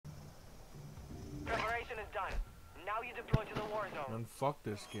is done. Now you deploy to the Warzone. And fuck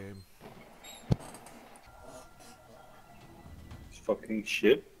this game. It's fucking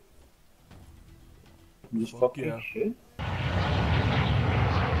shit. Just Fuck fucking yeah. shit.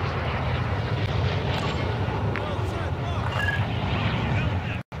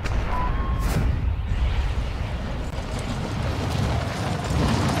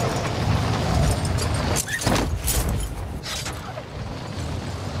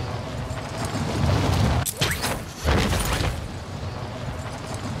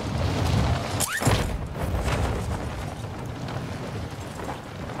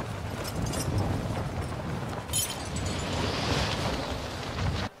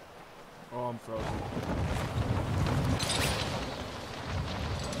 Oh, I'm frozen.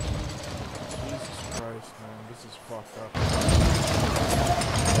 Jesus Christ, man, this is fucked up.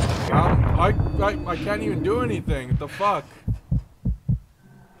 I can't even do anything. What the fuck?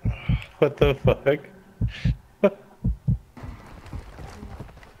 What the fuck?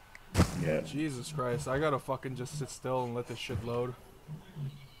 Yeah. Jesus Christ, I gotta fucking just sit still and let this shit load.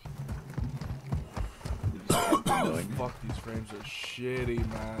 Fuck, these frames are shitty,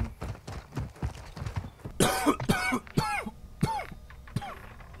 man.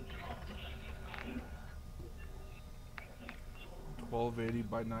 1280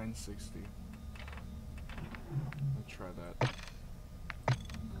 by 960. Let's try that.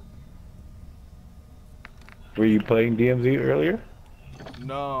 Were you playing DMZ earlier?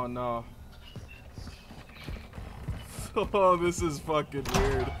 No, no. Oh, this is fucking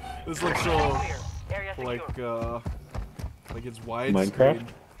weird. This looks so like it's widescreen. Minecraft?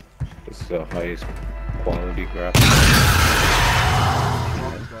 It's the highest quality graphics.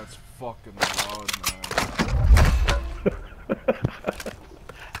 Fuck, that's fucking loud, man.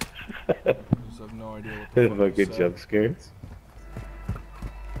 I just have no idea what the fuck Fucking you jump said. scares.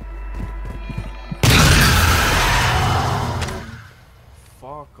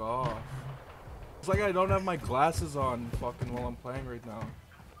 Fuck off. It's like I don't have my glasses on fucking while I'm playing right now.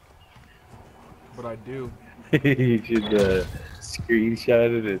 But I do. You should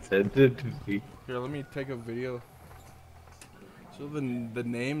screenshot it and send it to me. Here, let me take a video. So the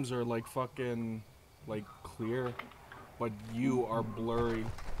names are like fucking like clear, but you are blurry.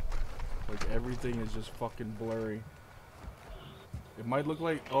 Like everything is just fucking blurry. It might look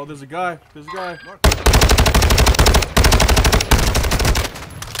like, oh, there's a guy. There's a guy.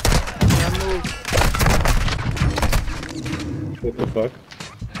 Can't move. What the fuck?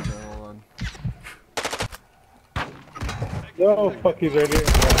 Okay, hold on. No, fuck, he's right here.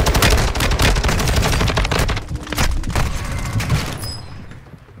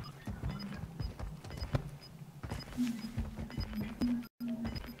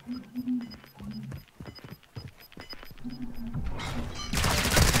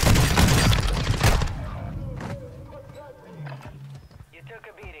 You took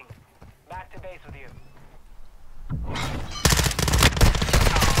a beating. Back to base with you.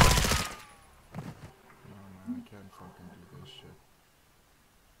 I can't fucking do this shit.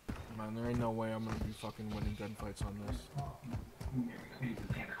 Man, there ain't no way I'm gonna be fucking winning gunfights on this.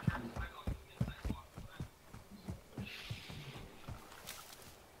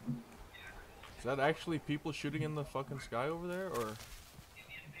 Is that actually people shooting in the fucking sky over there, or?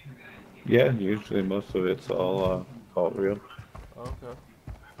 Yeah, usually most of it's all real. Okay.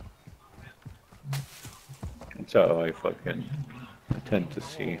 That's how I fucking tend to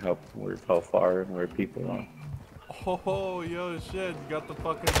see how far and where people are. Oh, yo, shit, you got the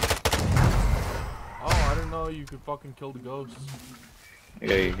fucking... Oh, I didn't know you could fucking kill the ghosts.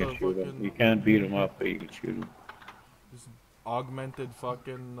 Yeah, you can shoot them. You can't beat them up, but you can shoot them. This augmented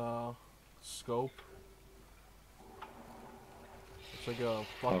fucking, scope. It's like a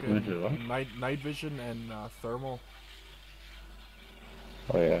fucking night vision and, thermal.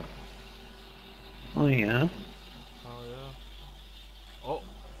 Oh, yeah. Oh, yeah? Oh, yeah. Oh.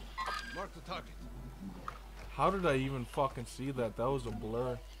 Mark the target. How did I even fucking see that? That was a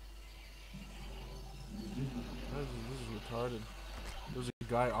blur. This is retarded. There's a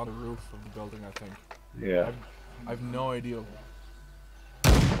guy on the roof of the building, I think. Yeah. I've no idea.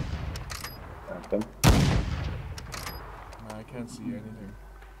 Happen. Man, I can't see anything.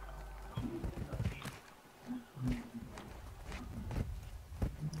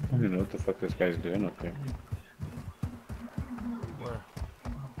 I don't know what the fuck this guy's doing up there. Where?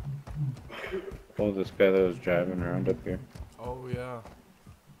 Oh, this guy that was driving around up here. Oh, yeah.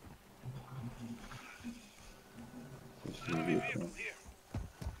 This is a vehicle.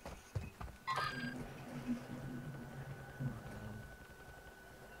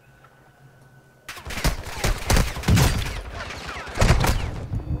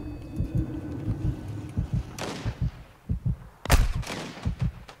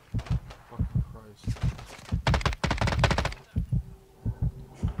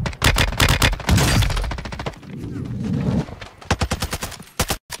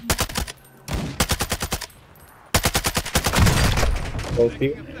 Close to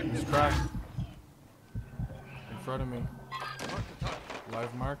you. He's cracked. In front of me. Mark the target.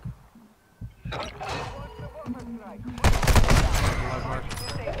 Live mark. Live mark.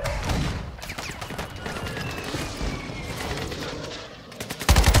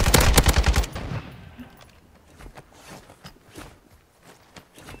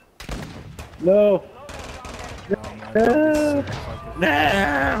 No. Oh, man, that'd be sick if I could-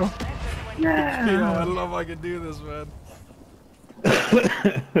 No. Yo, I don't know if I can do this, man.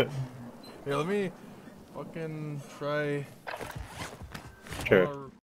 Here, let me fucking try. Sure.